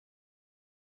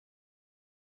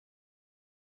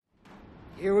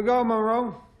Here we go,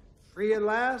 Monroe. Free at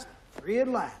last, free at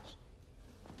last.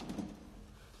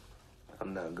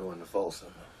 I'm not going to Folsom.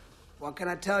 What can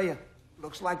I tell you?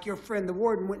 Looks like your friend the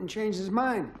warden wouldn't change his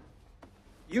mind.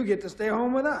 You get to stay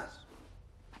home with us.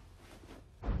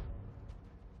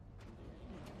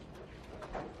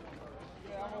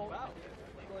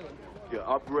 Yeah,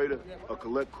 operator, a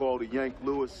collect call to Yank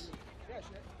Lewis.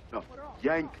 No,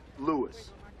 Yank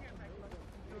Lewis.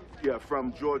 Yeah,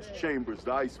 from George Chambers,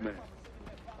 the Iceman.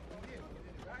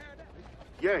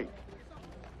 Yank.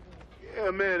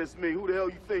 Yeah, man, it's me. Who the hell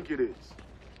you think it is?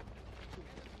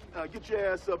 Now, get your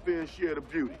ass up here and share the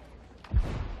beauty.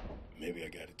 Maybe I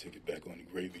got a ticket back on the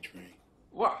gravy train.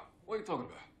 What? What are you talking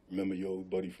about? Remember your old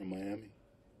buddy from Miami?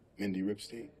 Mendy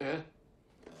Ripstein? Yeah?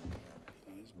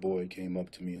 This boy came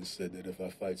up to me and said that if I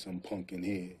fight some punk in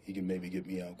here, he can maybe get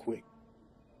me out quick.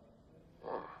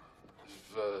 Oh,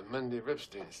 if Mendy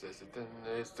Ripstein says it, then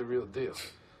it's the real deal.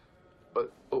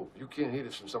 But, oh, you can't hear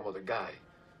this from some other guy.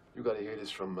 You gotta hear this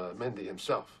from Mendy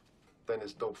himself. Then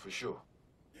it's dope for sure.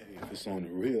 Hey, if it's on the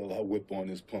real, I'll whip on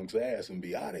this punk's ass and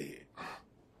be out of here.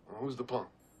 Who's the punk?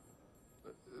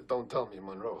 Don't tell me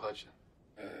Monroe Hudson.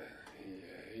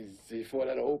 He fought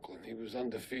out of Oakland. He was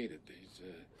undefeated.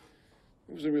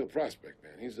 He was a real prospect,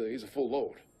 man. He's a full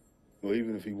load. Well,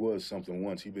 even if he was something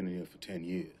once, he's been in here for 10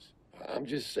 years. I'm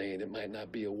just saying it might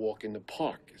not be a walk in the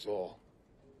park, is all.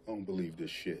 I don't believe this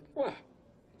shit. What?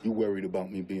 You worried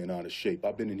about me being out of shape.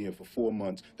 I've been in here for 4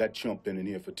 months. That chump been in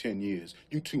here for 10 years.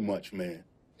 You too much, man.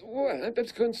 What?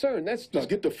 That's concern. That's just... Now,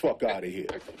 get the fuck out of here.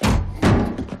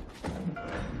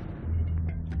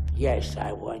 Yes,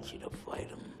 I want you to fight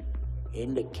him.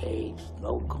 In the cage,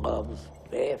 no gloves,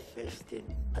 bare-fisted,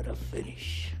 at a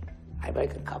finish. I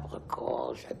make a couple of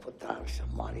calls, I put down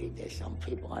some money. There's some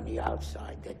people on the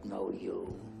outside that know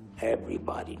you.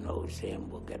 Everybody knows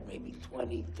him. We'll get maybe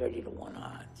 20, 30 to 1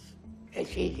 odds.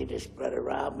 It's easy to spread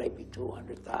around, maybe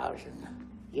 200,000.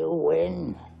 You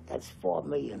win, that's $4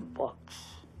 million bucks,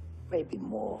 maybe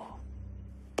more.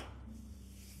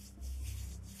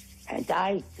 And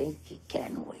I think he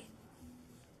can win.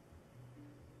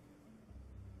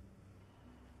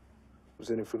 What's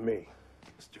in it for me?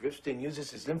 Mr. Ripstein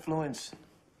uses his influence.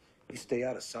 You stay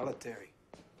out of solitary.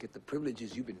 Get the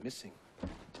privileges you've been missing.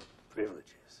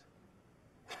 Privileges?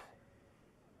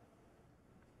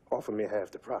 Offer me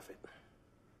half the profit.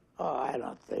 Oh, I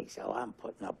don't think so. I'm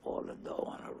putting up all the dough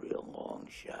on a real long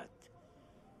shot.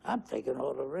 I'm taking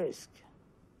all the risk.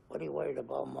 What are you worried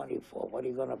about money for? What are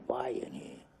you gonna buy in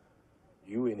here?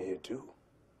 You in here, too.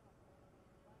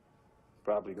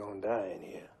 Probably gonna die in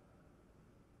here.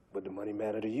 But the money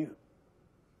matter to you.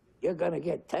 You're gonna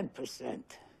get 10%.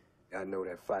 I know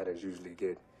that fighters usually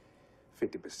get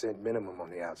 50% minimum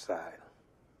on the outside.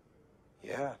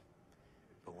 Yeah,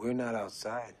 but we're not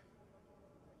outside.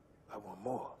 I want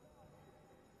more.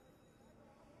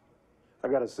 I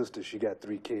got a sister, she got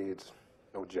 3 kids.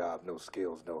 No job, no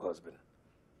skills, no husband.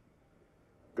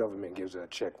 Government gives her a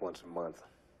check once a month.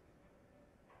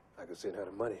 I could send her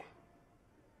the money.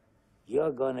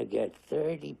 You're gonna get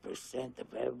 30%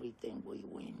 of everything we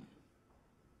win.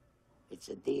 It's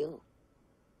a deal?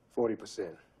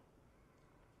 40%.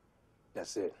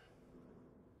 That's it.